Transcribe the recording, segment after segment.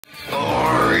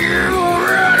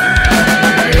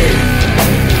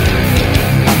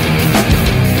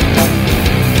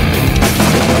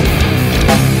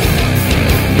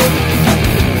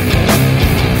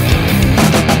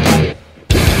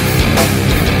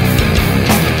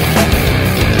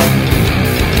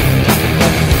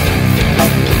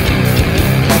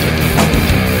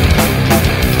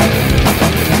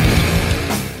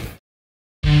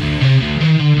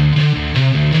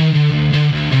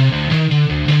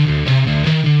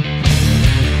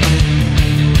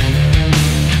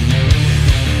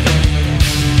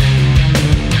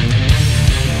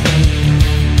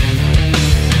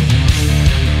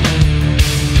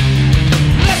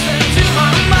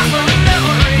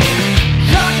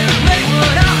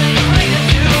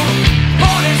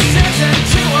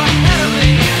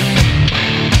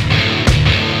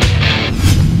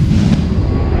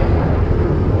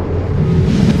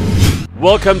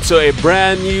Welcome to a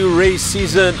brand new race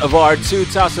season of our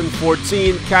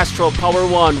 2014 Castrol Power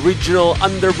 1 Regional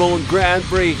Underbone Grand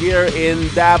Prix here in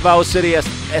Davao City,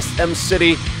 SM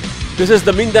City. This is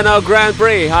the Mindanao Grand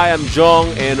Prix. Hi, I'm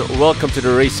Jong and welcome to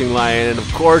the racing line. And of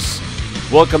course,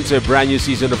 welcome to a brand new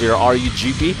season of your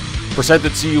RUGP.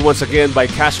 Presented to you once again by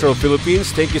Castrol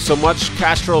Philippines. Thank you so much,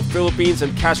 Castrol Philippines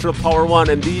and Castrol Power 1.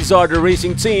 And these are the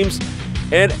racing teams.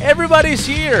 And everybody's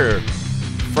here.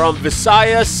 From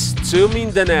Visayas to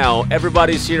Mindanao,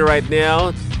 everybody's here right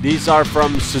now. These are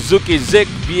from Suzuki Zik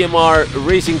BMR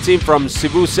racing team from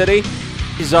Cebu City.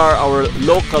 These are our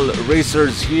local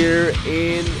racers here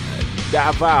in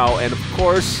Davao. And of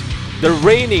course, the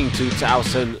reigning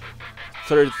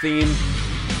 2013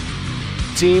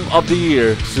 Team of the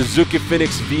Year, Suzuki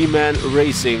Phoenix V-Man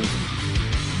Racing.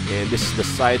 And this is the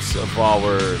sites of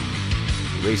our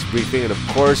race briefing. And of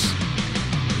course,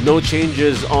 no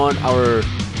changes on our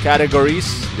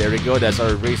categories. There we go. That's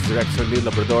our race director, Neil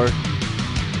Labrador,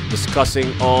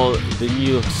 discussing all the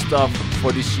new stuff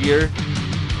for this year.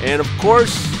 And of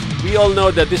course, we all know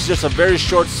that this is just a very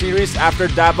short series. After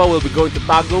Davao, we'll be going to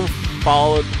Tagum,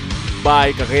 followed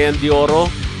by Cagayan de Oro.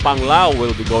 Panglao,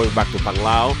 we'll be going back to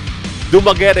Panglao.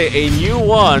 Dumaguete, a new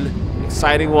one,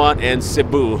 exciting one, and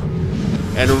Cebu.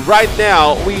 And right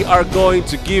now, we are going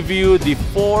to give you the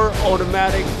 4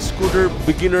 automatic scooter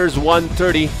beginners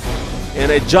 130 and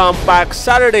a jump-pack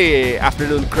Saturday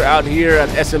afternoon crowd here at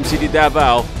SM City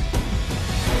Davao.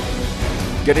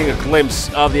 Getting a glimpse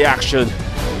of the action.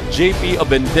 JP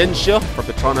Obendencio from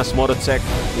Petronas Mototech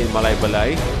in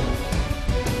Malaybalay.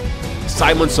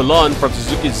 Simon Solon from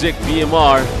Suzuki Zik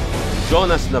BMR.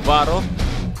 Jonas Navarro.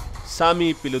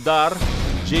 Sammy Piludar.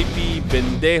 JP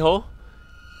Bendejo.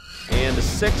 And the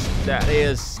 6th, that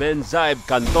is Benzaib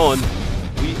Canton.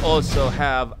 We also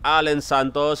have Alan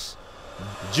Santos,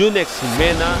 Junex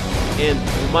Jimena, and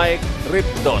Mike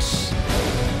Riptos.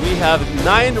 We have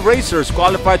 9 racers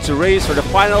qualified to race for the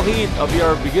final heat of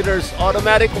your beginners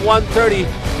automatic 130,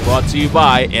 brought to you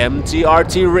by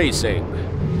MTRT Racing.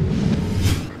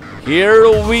 Here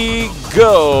we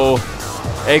go.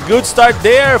 A good start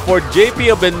there for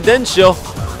JP Obendencio.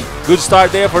 Good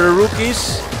start there for the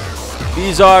rookies.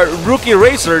 These are rookie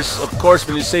racers. Of course,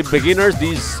 when you say beginners,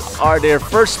 these are their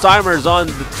first timers on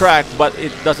the track, but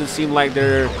it doesn't seem like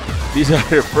these are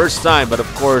their first time. But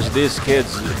of course, these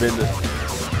kids have been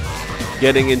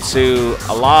getting into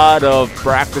a lot of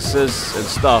practices and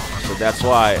stuff, so that's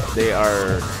why they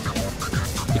are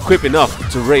equipped enough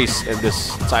to race in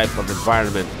this type of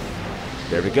environment.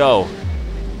 There we go.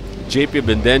 JP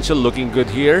Bendencio looking good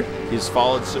here. He's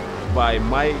followed by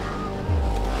Mike.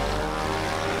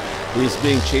 He's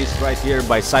being chased right here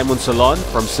by Simon Solon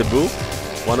from Cebu,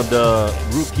 one of the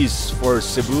rookies for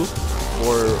Cebu,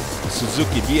 for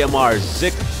Suzuki BMR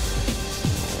Zik,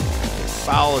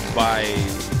 followed by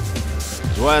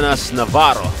Jonas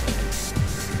Navarro.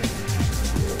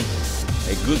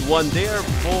 A good one there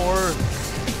for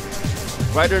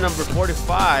rider number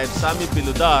 45, Sammy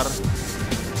Piludar.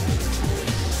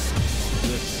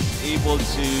 Just able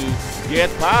to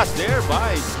get past there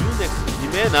by Junex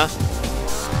Jimena.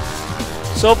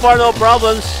 So far, no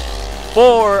problems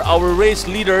for our race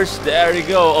leaders. There you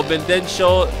go,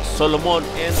 Obendencio, Solomon,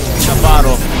 and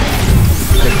Navarro.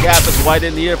 The gap is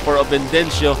widened here for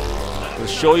Obendencio. We'll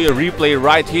show you a replay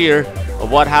right here of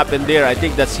what happened there. I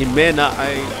think that's Jimena.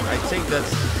 I think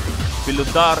that's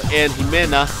Piludar and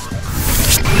Jimena.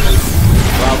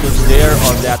 Problems there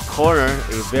on that corner.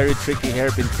 A very tricky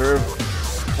hairpin curve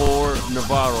for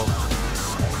Navarro.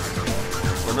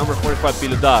 For number 45,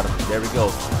 Piludar. There we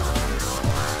go.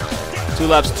 2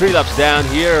 laps, 3 laps down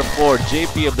here for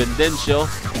JP Obendencio.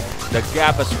 The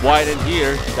gap has widened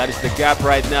here. That is the gap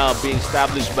right now being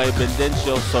established by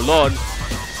Obendencio. Solon,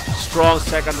 strong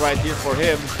second right here for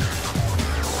him.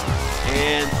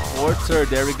 And for third,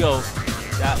 there we go.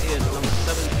 That is number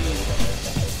 17,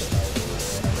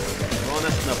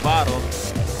 Jonas Navarro.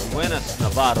 Buenas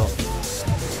Navarro.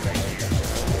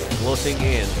 Closing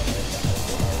in.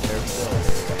 There we go.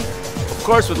 Of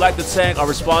course, we'd like to thank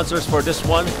our sponsors for this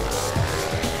one.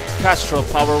 Castrol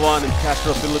Power 1 and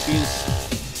Castrol Philippines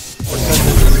for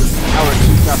our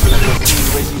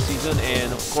 2014 racing season.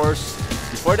 And of course,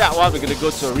 before that one, we're going to go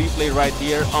to a replay right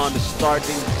here on the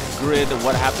starting grid of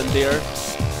what happened there.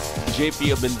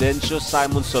 JP Obendencio,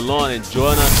 Simon Solon, and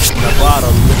Jonas Navarro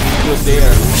looking good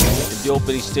there in the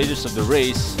opening stages of the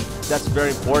race. That's very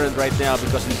important right now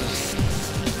because this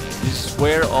is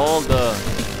where all the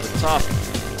top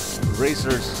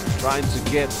racers trying to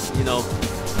get, you know,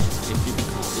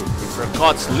 if you're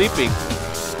caught sleeping,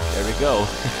 there we go.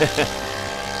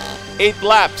 8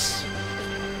 laps.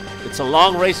 It's a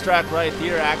long racetrack right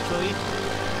here, actually.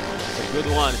 good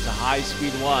one. It's a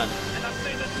high-speed one.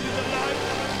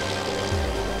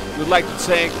 We'd like to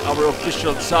thank our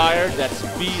official tire. That's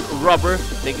V Rubber.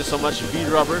 Thank you so much, V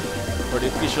Rubber, for the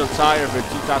official tire for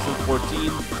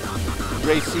 2014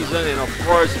 race season. And of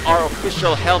course, our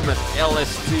official helmet,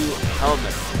 LS2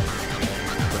 helmet.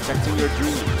 Protecting your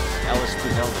dreams,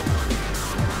 LS2 helmet.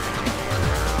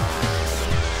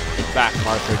 Back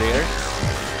marker there.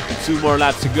 2 more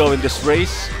laps to go in this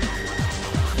race.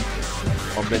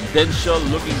 Bendencio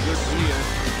looking good here.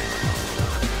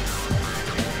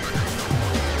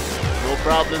 No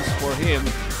problems for him.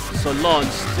 Solon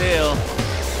still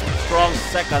strong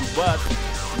second, but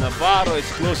Navarro is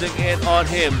closing in on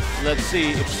him. Let's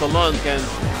see if Solon can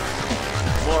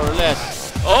more or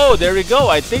less. Oh, there we go.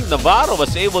 I think Navarro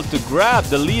was able to grab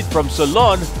the lead from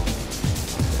Solon.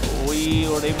 We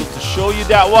weren't able to show you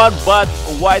that one, but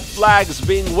white flag is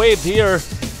being waved here.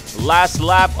 Last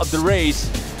lap of the race.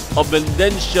 Of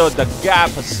Bendencio, the gap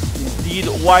has indeed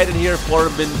widened here for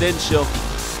Bendencio.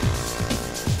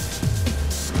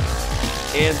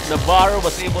 And Navarro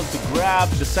was able to grab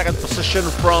the second position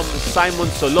from Simon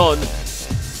Solon.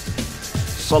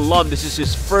 Solon, this is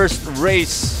his first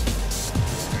race.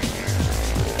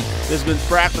 He's been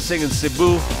practicing in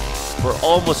Cebu for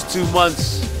almost 2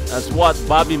 months, as what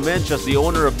Bobby Menchas, the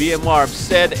owner of BMR,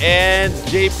 said, and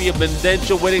JP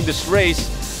Bendencio winning this race.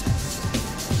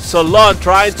 Solon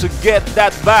trying to get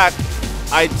that back,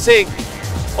 I think.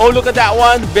 Oh, look at that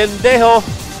one. Bendejo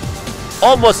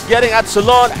almost getting at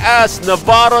Solon as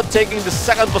Navarro taking the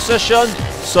second position.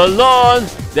 Solon,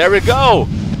 there we go.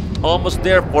 Almost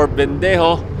there for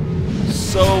Bendejo.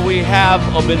 So we have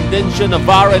Bendencio,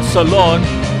 Navarro, and Solon.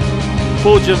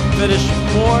 Podium finish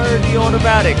for the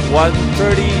automatic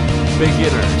 130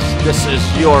 beginners. This is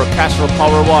your Castrol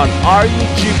Power One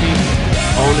RUGP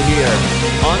only here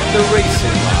on the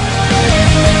Racing Line.